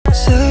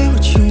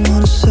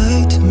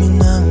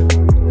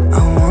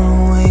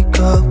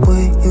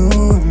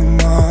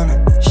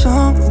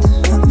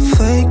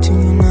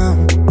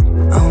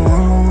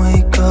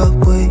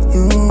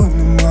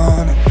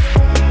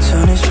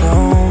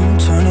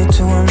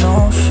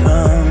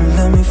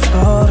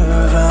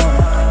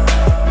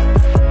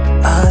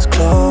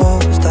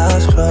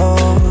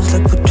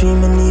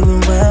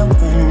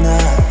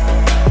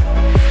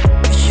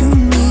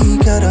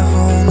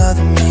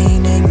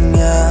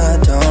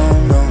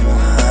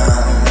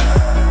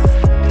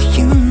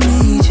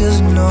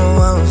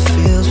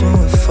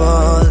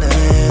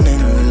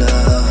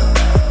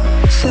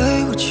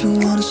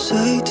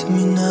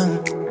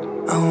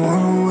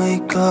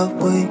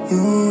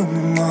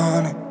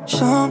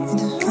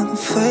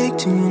awake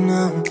to you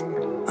now.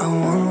 I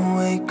wanna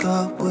wake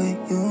up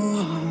with you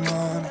in the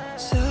morning.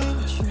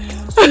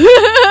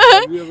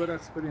 Have you ever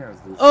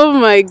experienced this? Oh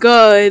my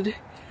god.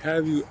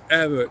 Have you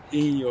ever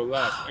in your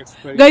life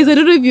experienced Guys, I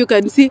don't know if you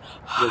can see.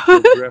 that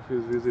your breath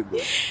is visible?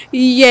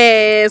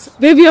 Yes.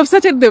 Baby, I've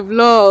started the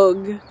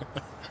vlog.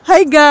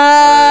 Hi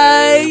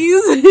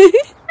guys.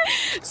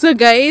 So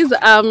guys,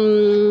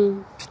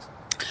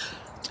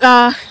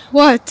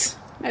 what?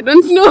 I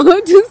don't know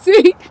what to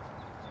say.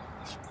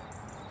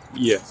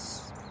 Yes.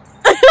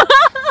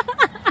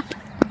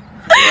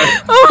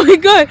 Oh my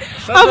god.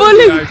 I've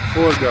Suddenly only... I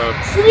forgot.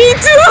 Me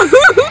too.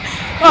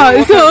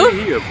 What So are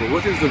you here for?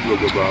 What is the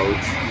vlog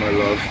about, my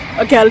love?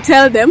 okay, I'll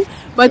tell them.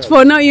 But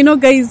for now, you know,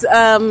 guys,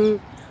 I'm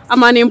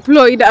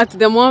unemployed at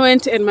the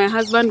moment, and my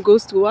husband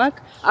goes to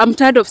work. I'm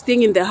tired of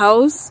staying in the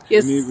house.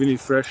 Yes. We need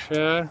fresh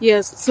air.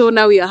 Yes. So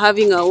now we are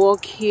having a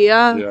walk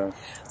here. Yeah.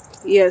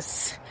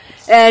 Yes.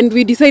 And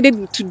we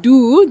decided to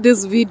do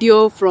this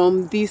video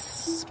from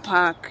this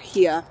park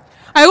here.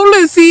 I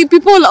always see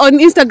people on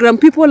Instagram,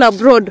 people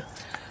abroad,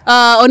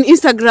 on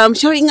Instagram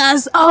showing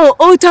us, oh,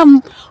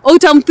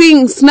 autumn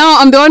things. Now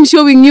I'm the one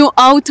showing you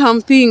autumn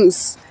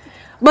things.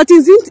 But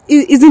isn't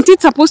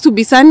it supposed to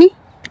be sunny?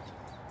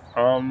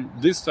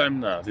 This time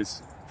not.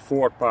 It's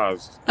 4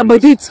 past.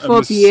 But it's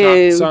 4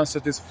 p.m.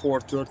 Sunset is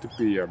 4:30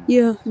 p.m.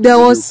 Yeah, there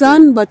was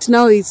sun, but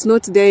now it's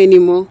not there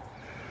anymore.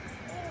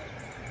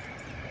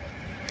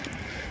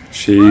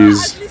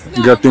 She's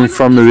getting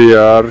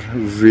familiar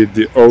with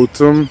the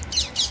autumn,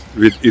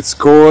 with its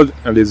cold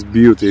and its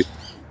beauty.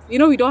 You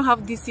know, we don't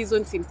have these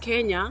seasons in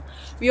Kenya.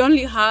 We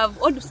only have,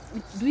 what do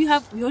we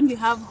have? We only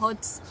have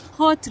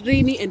hot,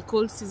 rainy and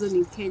cold season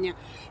in Kenya.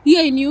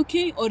 Here in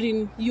UK or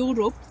in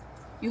Europe,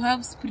 you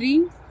have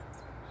spring.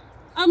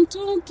 I'm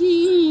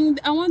talking.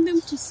 I want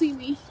them to see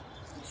me.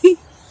 This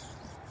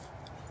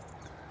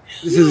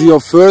is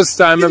your first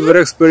time ever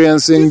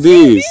experiencing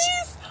this.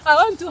 I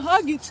want to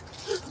hug it.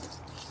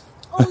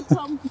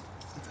 Autumn.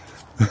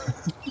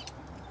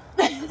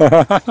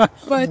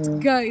 But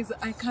guys,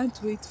 I can't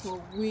wait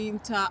for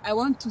winter. I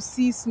want to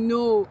see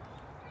snow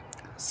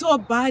so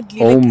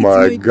badly. Oh like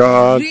my it's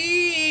god.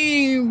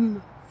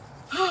 Dream.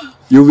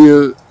 You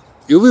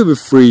will be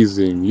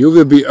freezing. You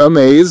will be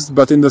amazed,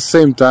 but in the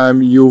same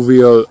time you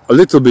will a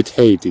little bit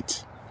hate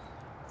it.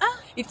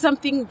 It's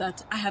something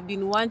that I have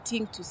been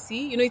wanting to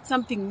see. You know, it's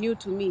something new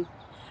to me.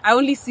 I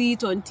only see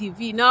it on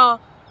TV. Now,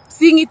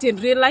 seeing it in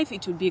real life,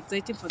 it will be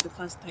exciting for the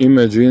first time.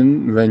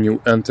 Imagine when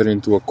you enter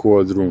into a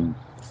cold room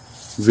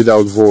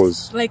without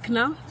walls. Like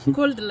now?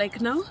 Cold like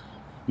now?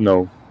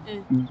 No.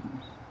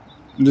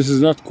 This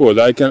is not cold.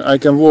 I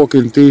can walk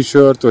in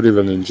t-shirt or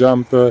even in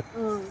jumper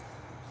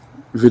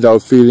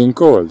without feeling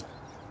cold.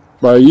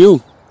 But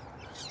you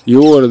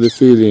already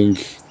feeling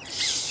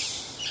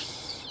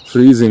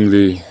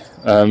freezingly,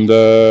 and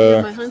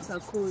My hands are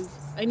cold.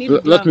 I need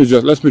let me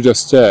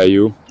just tell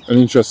you an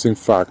interesting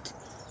fact.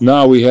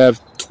 Now we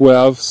have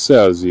 12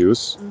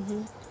 Celsius,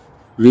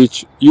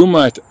 which you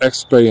might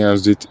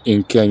experience it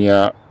in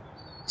Kenya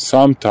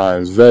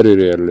sometimes, very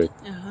rarely.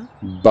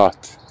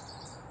 But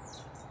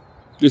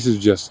this is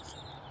just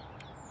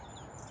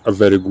a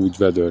very good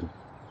weather.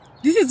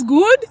 This is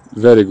good?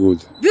 Very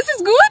good. This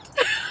is good?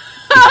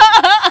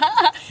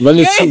 When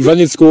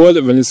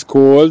it's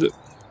cold,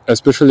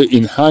 especially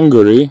in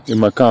Hungary, in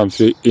my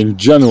country, in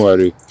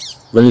January,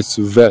 when it's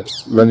wet,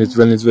 when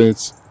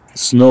it's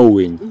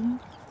snowing,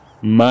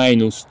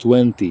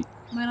 -20.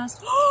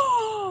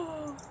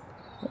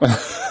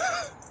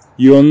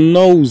 Your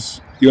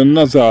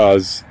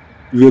nostrils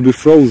will be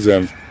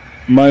frozen.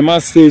 My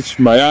mustache,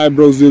 my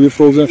eyebrows will be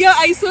frozen. Yeah,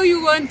 I saw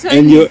you one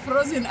time with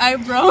frozen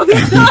eyebrows.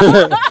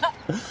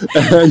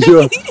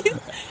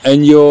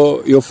 and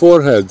your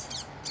forehead,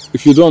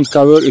 if you don't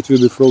cover, it will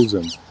be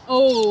frozen.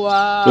 Oh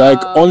wow.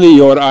 Like only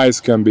your eyes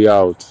can be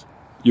out.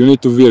 You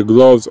need to wear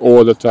gloves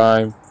all the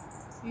time.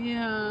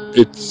 Yeah.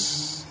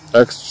 It's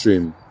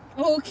extreme.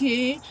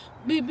 Okay.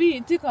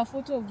 Baby, take a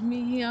photo of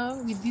me here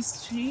with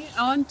this tree.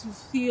 I want to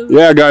feel...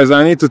 Yeah, guys,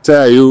 I need to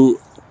tell you,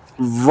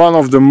 one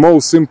of the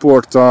most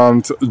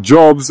important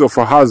jobs of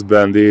a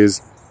husband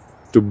is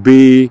to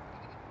be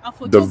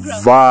the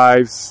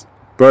wife's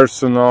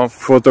personal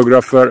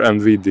photographer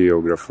and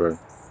videographer.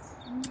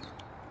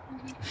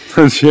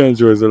 And she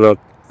enjoys a lot.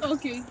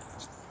 Okay.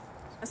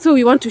 So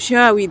we want to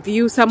share with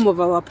you some of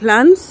our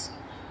plans.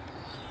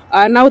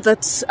 Now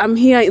that I'm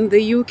here in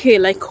the UK,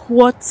 like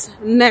what's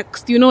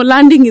next? You know,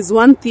 landing is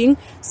one thing,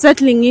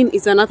 settling in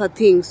is another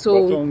thing. So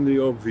but only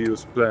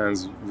obvious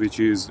plans which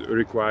is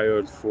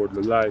required for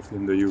the life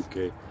in the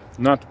UK,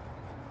 not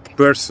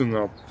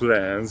personal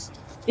plans.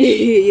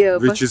 Yeah,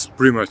 which is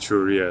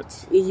premature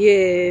yet.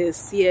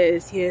 Yes.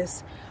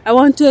 I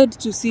wanted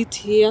to sit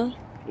here.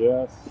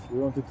 Yes, we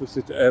wanted to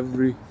sit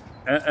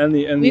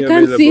any we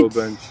can't available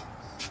sit. bench.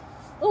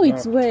 Oh,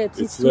 it's wet.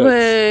 It's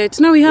wet.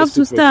 Now we have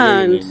to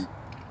stand.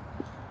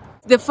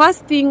 The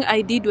first thing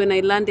I did when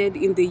I landed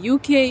in the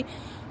UK,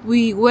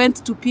 we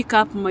went to pick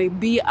up my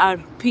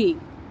BRP.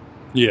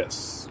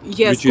 Yes.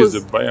 Yes, which is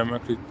a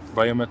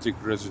biometric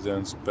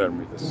residence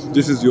permit.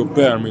 This is your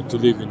permit to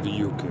live in the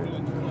UK.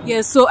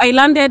 Yes, so I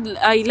landed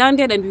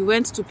and we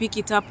went to pick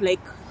it up like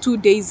 2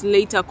 days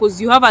later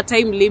because you have a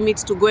time limit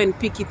to go and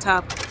pick it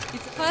up.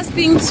 It's first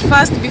things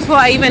first before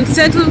I even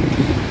settle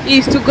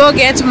is to go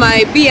get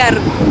my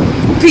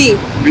BRP.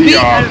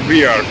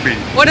 BRP.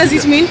 What does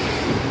it mean?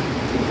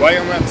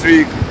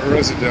 Biometric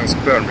residence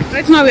permit.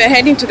 Right now we are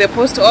heading to the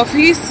post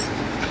office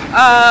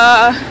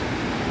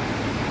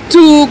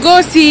to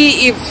go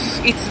see if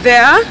it's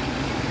there.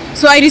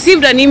 So I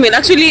received an email.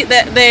 Actually,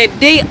 the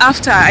day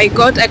after I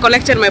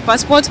collected my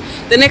passport,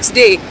 the next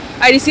day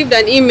I received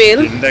an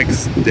email. The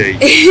next day.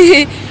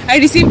 I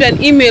received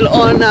an email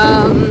on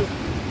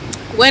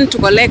when to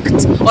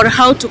collect or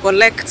how to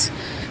collect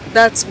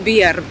that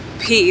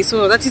BRP.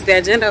 So that is the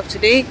agenda of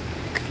today.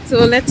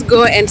 So let's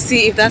go and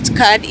see if that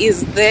card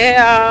is there.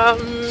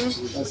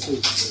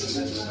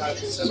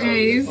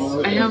 Guys,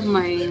 I have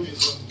my...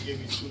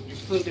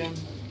 Hold on.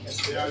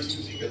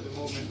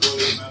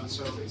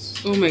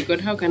 Oh my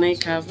god, how can I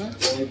cover?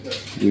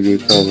 You will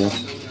cover.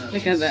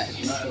 Look at that.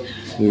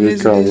 You will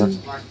cover.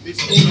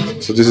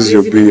 So this is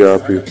your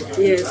BRP.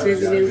 Yes,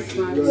 residence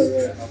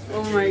permit.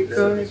 Oh my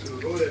god.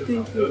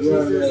 Thank you,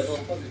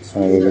 Jesus.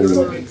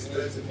 Hallelujah.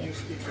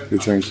 We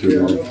thank you,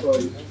 Lord.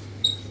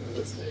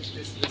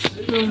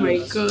 Oh my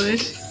god.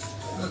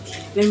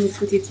 Let me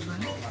put it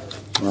back.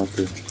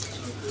 Okay.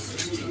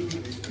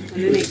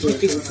 And then I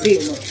keep it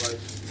safe.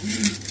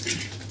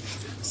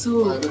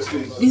 So,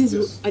 this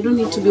is, I don't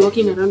need to be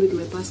walking around with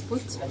my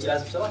passport?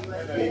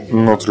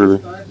 Not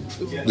really.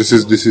 This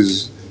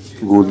is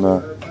good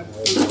now.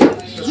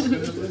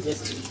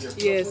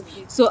 Yes.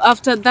 So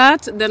after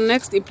that, the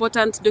next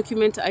important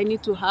document I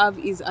need to have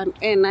is an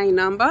NI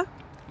number.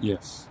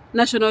 Yes.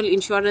 National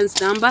insurance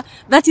number.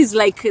 That is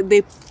like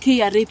the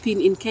KRA pin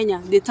in Kenya,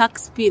 the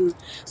tax pin.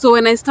 So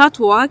when I start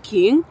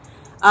working,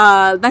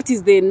 that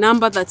is the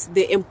number that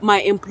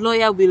my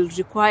employer will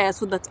require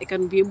so that I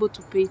can be able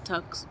to pay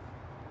tax.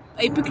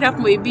 I picked up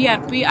my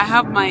BRP, I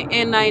have my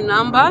NI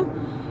number,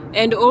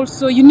 and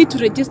also you need to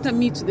register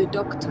me to the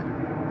doctor.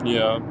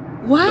 Yeah.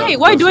 Why?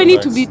 Why do I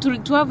need to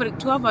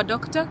have a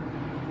doctor?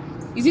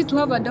 Is it to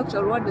have a doctor,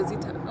 or what does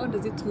it? How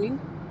does it mean?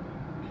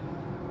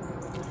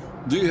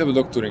 Do you have a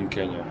doctor in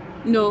Kenya?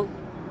 No,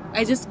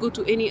 I just go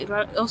to any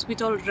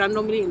hospital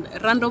randomly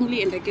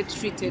and I get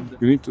treated.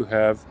 You need to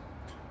have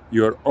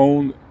your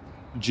own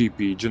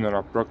GP,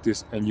 general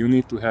practice, and you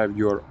need to have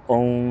your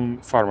own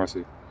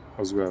pharmacy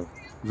as well,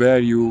 where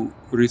you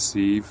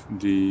receive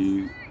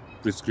the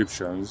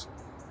prescriptions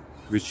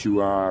which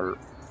you are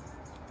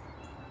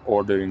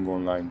ordering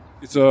online.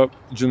 It's a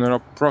general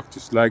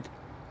practice, like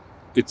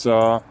it's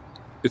a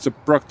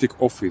practice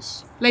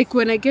office. Like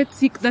when I get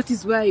sick, that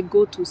is where I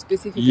go to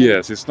specifically?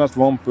 Yes, it's not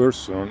one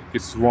person,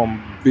 it's one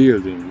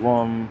building,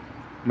 one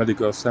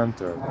medical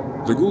center.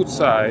 The good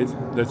side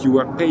that you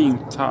are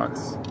paying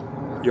tax,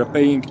 you're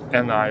paying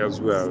NI as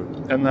well.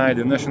 NI,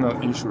 the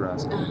national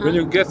insurance. When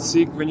you get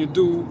sick, when you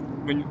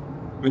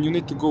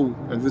need to go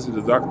and visit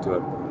the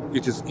doctor,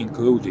 it is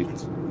included.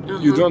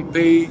 You don't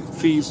pay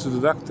fees to the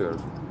doctor.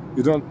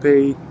 You don't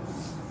pay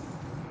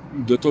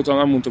the total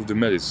amount of the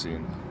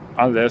medicine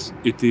unless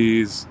it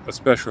is a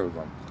special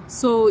one.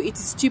 So it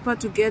is cheaper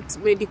to get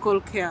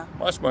medical care?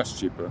 Much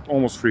cheaper,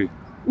 almost free.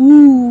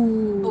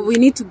 Ooh, we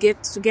need to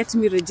get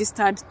me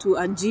registered to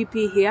a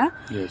GP here.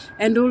 Yes.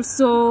 And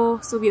also,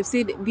 so we have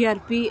said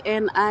BRP,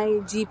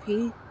 NI,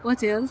 GP.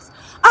 What else?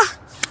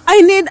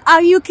 I need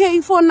a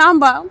UK phone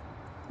number,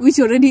 which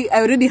I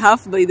already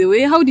have, by the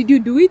way. How did you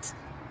do it?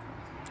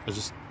 I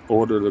just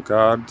ordered the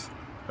card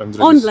and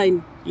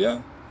online.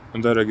 Yeah,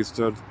 and I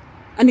registered.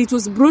 And it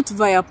was brought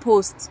via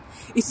post.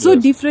 It's so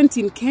different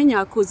in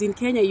Kenya, because in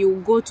Kenya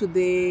you go to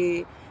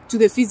the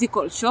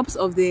physical shops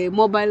of the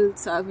mobile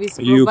service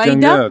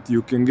provider.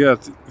 You can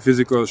get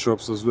physical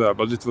shops as well,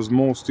 but it was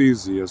most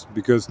easiest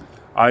because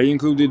I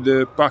included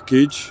the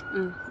package.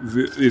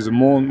 Is a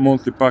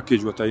monthly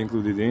package what I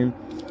included in.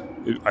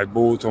 I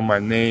bought on my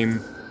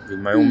name with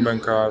my own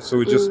bank card,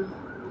 so it just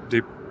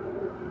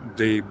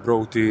they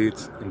brought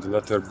it in the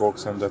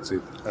letterbox and that's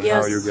it. And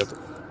now you get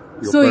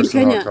your so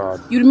personal in Kenya,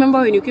 card. You remember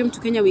when you came to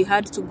Kenya, we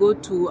had to go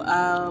to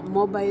a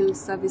mobile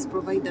service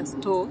provider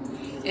store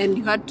and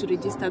you had to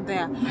register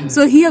there.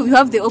 So here we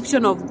have the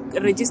option of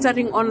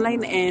registering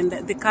online, and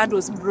the card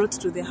was brought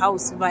to the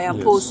house via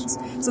post.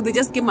 So they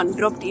just came and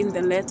dropped in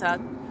the letter.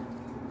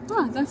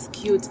 That's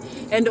cute.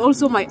 And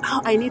also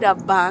I need a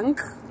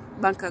bank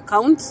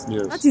account.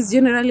 Yes. That is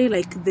generally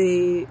like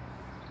the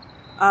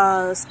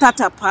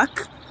starter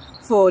pack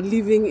for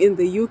living in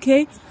the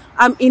UK.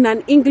 I'm in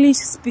an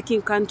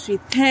English-speaking country.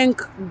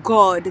 Thank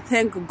God.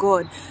 Thank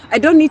God. I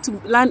don't need to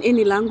learn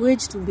any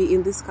language to be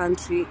in this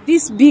country.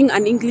 This being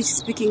an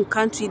English-speaking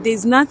country,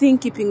 there's nothing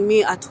keeping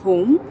me at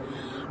home.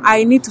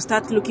 I need to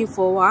start looking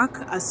for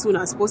work as soon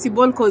as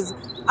possible, because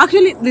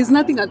actually there's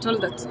nothing at all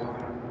that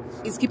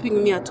is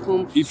keeping me at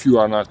home. If you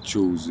are not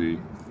choosy,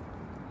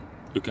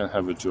 you can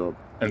have a job.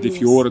 And if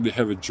you already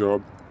have a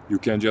job, you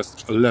can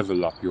just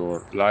level up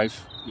your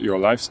life, your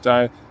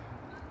lifestyle,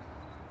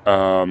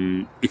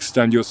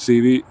 extend your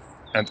CV,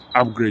 and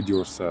upgrade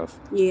yourself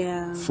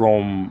Yeah.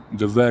 from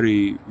the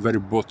very, very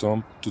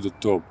bottom to the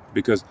top,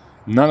 because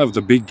none of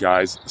the big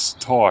guys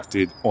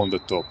started on the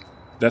top.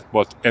 That's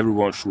what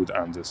everyone should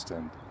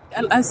understand.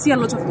 I see a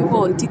lot of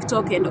people on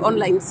TikTok and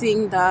online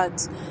saying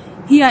that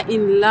here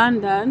in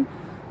London,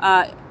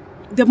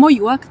 the more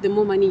you work, the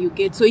more money you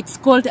get. So it's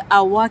called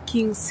a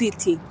working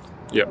city.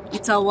 Yeah.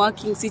 It's a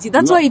working city.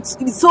 That's why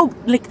it's so,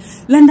 like,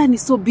 London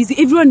is so busy.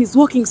 Everyone is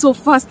working so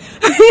fast.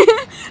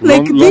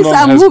 Like, these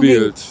are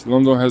moving.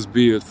 London has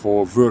built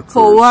for workers.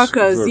 For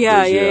workers,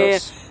 yeah.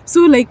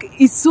 So, like,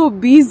 it's so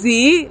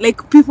busy.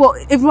 Like, people,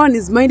 everyone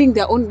is minding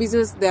their own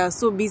business. They are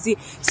so busy.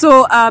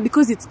 So,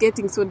 because it's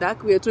getting so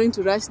dark, we are trying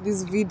to rush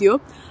this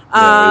video.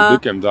 It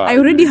became dark. I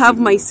already have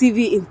my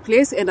CV in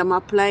place and I'm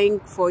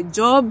applying for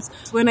jobs.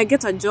 When I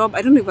get a job,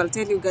 I don't know if I'll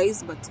tell you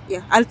guys, but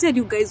yeah, I'll tell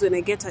you guys when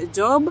I get a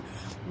job.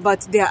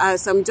 But there are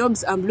some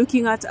jobs I'm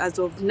looking at as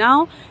of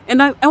now.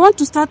 And I want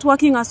to start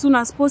working as soon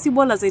as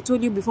possible, as I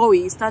told you, before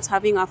we start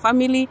having a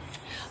family.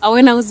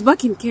 When I was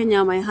back in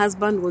Kenya, my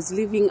husband was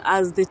living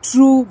as the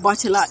true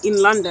bachelor in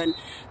London.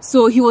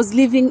 So he was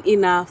living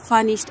in a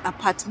furnished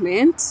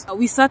apartment.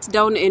 We sat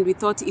down and we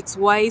thought it's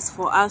wise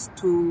for us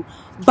to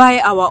buy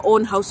our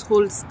own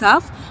household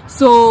stuff.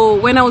 So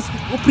when I was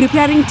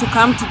preparing to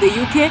come to the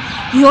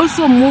UK, he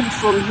also moved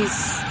from his...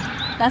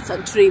 That's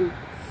a dream.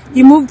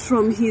 He moved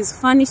from his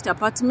furnished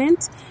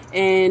apartment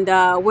and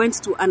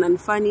went to an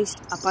unfurnished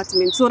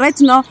apartment. So right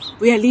now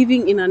we are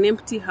living in an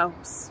empty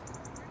house.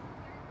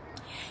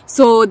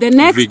 So the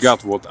next... We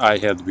got what I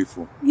had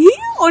before.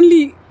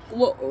 Only...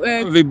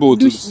 we bought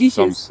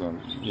dishes.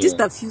 some. Yeah. Just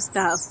a few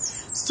stuff.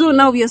 So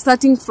now we are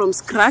starting from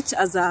scratch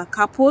as a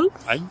couple.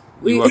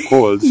 You are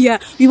cold. Yeah,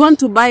 we want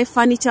to buy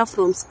furniture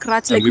from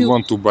scratch. And we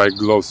want to buy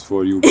gloves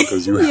for you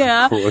because you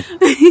are cold.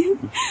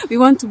 We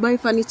want to buy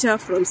furniture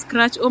from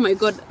scratch. Oh my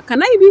God,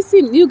 can I be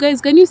seen? You guys,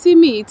 can you see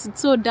me? It's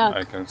so dark.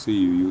 I can see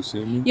you. You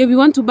see me? Yeah, we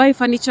want to buy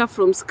furniture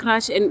from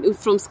scratch and we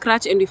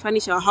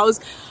furnish our house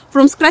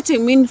from scratch. I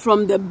mean,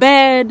 from the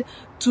bed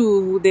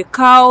to the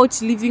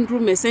couch, living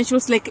room,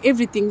 essentials, like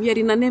everything. We are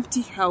in an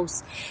empty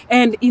house,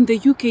 and in the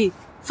UK,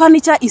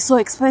 furniture is so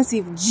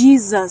expensive.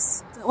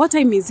 Jesus, what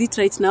time is it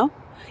right now?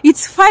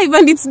 It's 5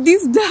 and it's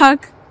this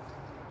dark.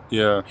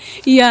 Yeah.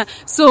 Yeah.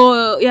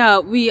 So yeah,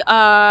 we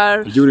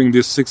are. During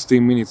this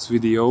 16 minutes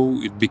video,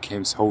 it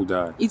became so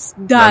dark. It's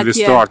dark. And we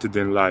started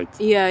in light.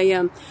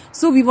 Yeah.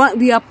 So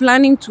we are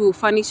planning to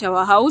furnish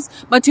our house,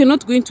 but you're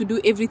not going to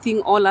do everything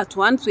all at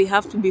once. We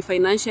have to be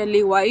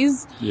financially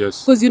wise.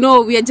 Yes. Because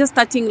we are just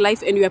starting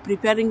life and we are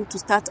preparing to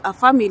start a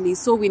family.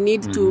 So we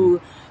need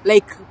to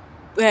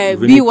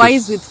be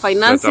wise with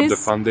finances. Set up the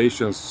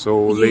foundations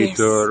so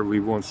later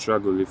we won't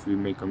struggle if we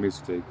make a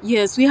mistake.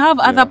 Yes, we have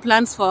other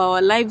plans for our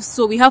lives,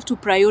 so we have to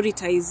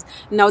prioritize.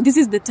 Now this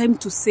is the time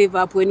to save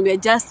up when we are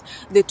just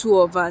the two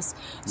of us.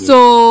 Yes.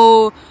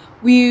 So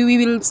we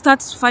will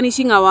start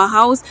furnishing our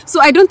house. So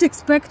I don't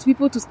expect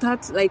people to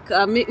start like,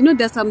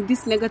 there's some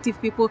these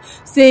negative people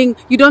saying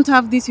you don't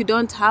have this, you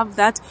don't have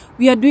that.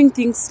 We are doing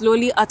things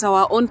slowly at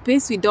our own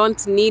pace. We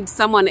don't need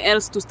someone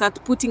else to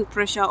start putting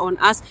pressure on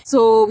us.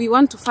 So we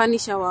want to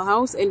furnish our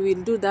house and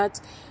we'll do that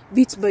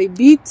bit by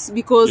bit,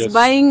 because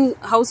buying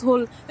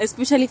household,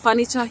 especially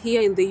furniture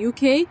here in the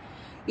UK,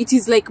 it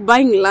is like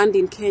buying land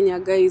in Kenya,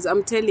 guys.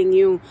 I'm telling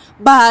you.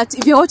 But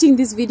if you're watching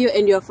this video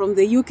and you're from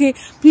the UK,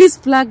 please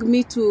plug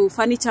me to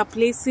furniture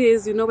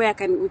places, where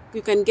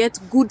you can get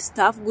good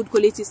stuff, good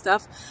quality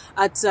stuff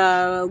at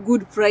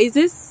good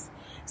prices,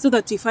 so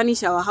that we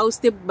furnish our house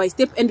step by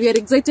step. And we are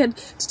excited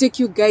to take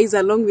you guys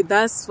along with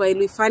us while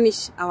we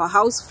furnish our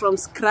house from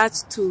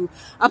scratch to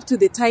up to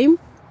the time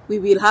we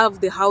will have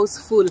the house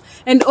full.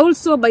 And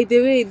also, by the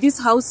way, this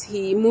house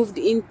he moved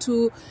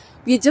into,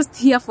 we're just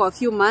here for a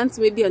few months,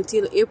 maybe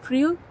until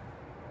April.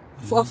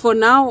 For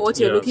now, what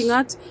you're looking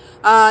at,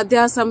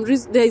 there are some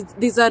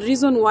there's a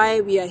reason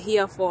why we are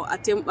here for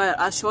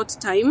a short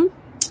time.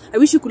 I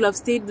wish you could have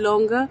stayed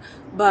longer,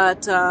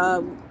 but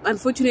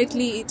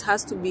unfortunately, it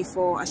has to be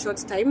for a short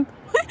time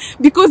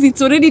because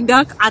it's already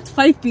dark at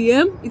 5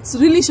 p.m. It's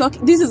really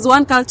shocking. This is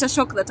one culture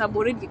shock that I'm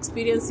already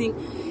experiencing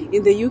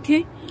in the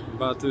UK.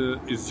 But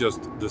it's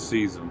just the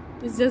season.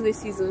 It's just the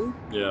season.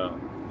 Yeah.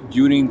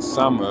 During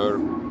summer,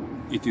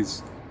 it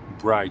is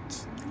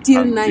bright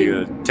till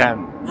until 9.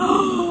 10.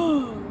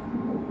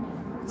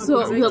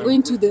 So we are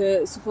going to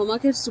the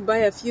supermarket to buy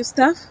a few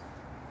stuff.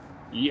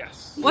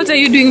 Yes. What are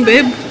you doing,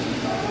 babe?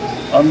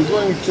 I'm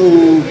going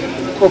to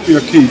copy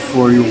a key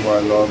for you, my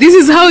love. This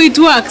is how it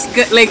works,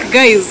 like,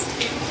 guys.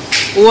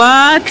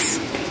 What?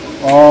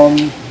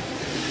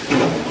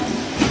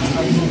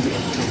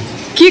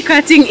 Key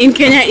cutting in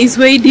Kenya is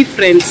way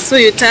different. So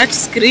you touch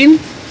screen.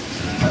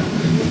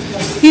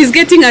 He's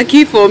getting a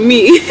key for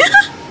me.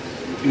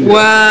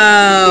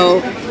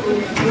 Wow.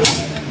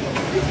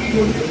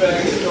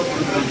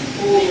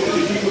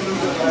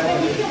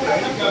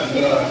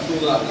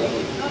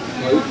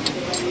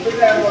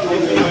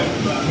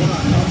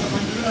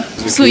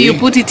 So you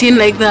put it in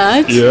like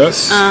that?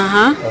 Yes.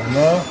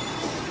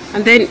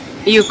 And then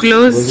you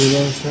close.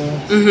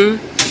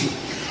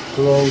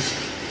 Close.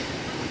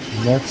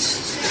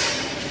 Next.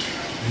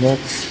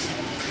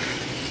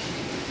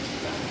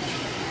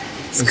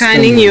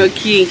 Scanning your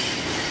key.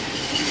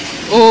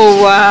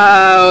 Oh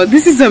wow,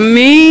 this is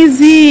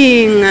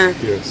amazing.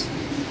 Yes.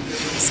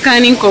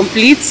 Scanning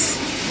complete.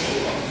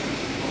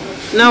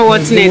 Now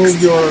what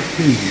next? Your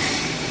key.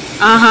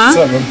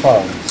 £7.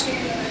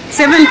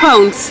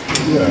 £7.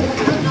 Yeah.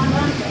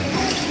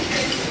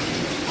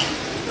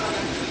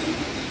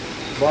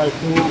 Buy 2,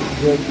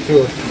 get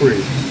 2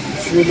 free.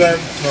 Should I?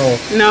 No.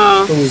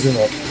 No. Closing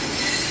up.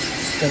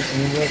 Scan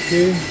your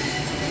key.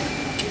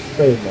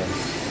 Payment.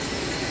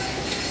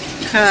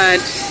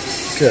 Card.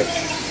 Cash.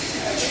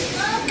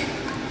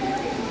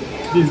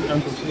 Please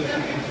enter.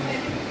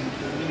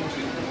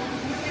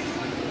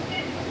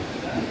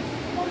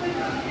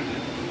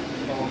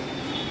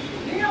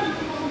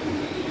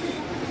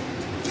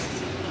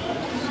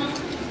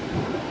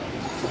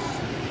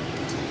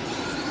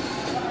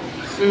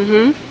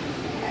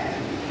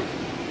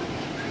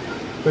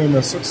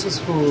 Payment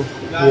successful.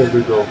 Here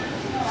we go.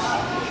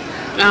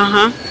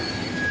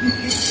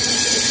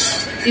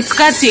 It's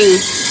cutting.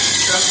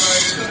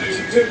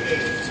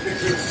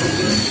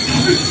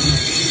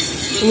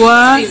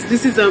 Wow,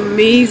 this is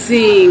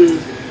amazing.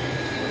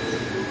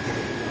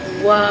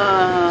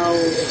 Wow.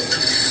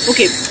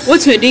 Okay,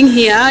 what we're doing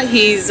here,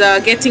 he's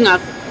getting a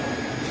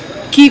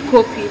key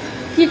copy.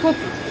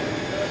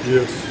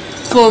 Yes.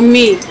 For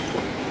me,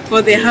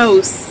 for the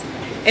house.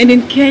 And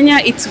in Kenya,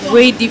 it's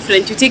way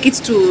different. You take it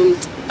to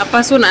a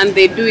person and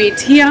they do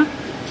it. Here,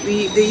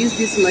 they use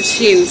these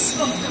machines.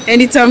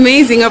 And it's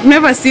amazing. I've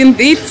never seen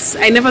this.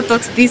 I never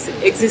thought this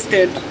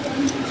existed.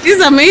 This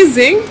is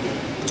amazing.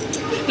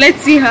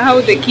 Let's see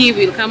how the key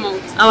will come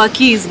out. Our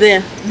key is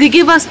there. They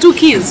gave us 2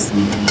 keys.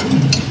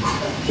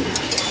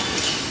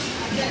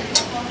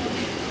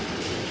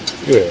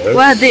 Yes.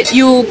 Well,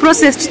 you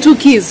processed 2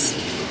 keys.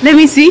 Let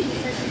me see.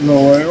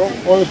 No, I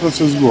only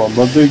processed 1,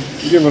 but they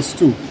gave us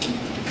 2.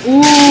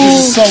 Ooh.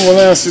 This is someone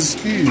else's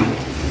key.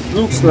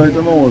 Looks like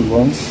an old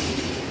one.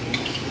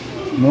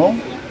 No?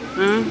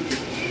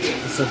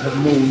 Yes, I have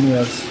no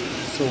nails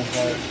so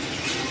high.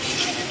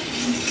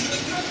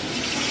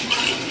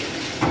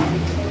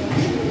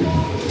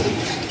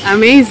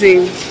 Amazing.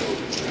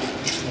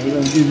 I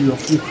will give you a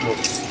flip-flop.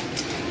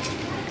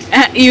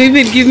 You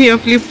even give me a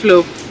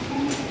flip-flop.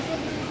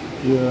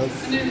 Yes.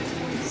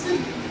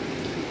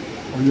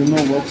 Oh, you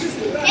know what?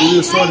 Will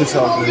you sort this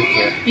out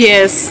later?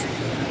 Yes.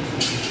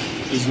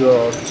 Is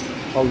your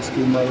house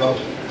key in my lap?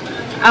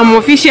 I'm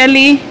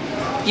officially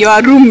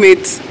your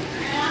roommate.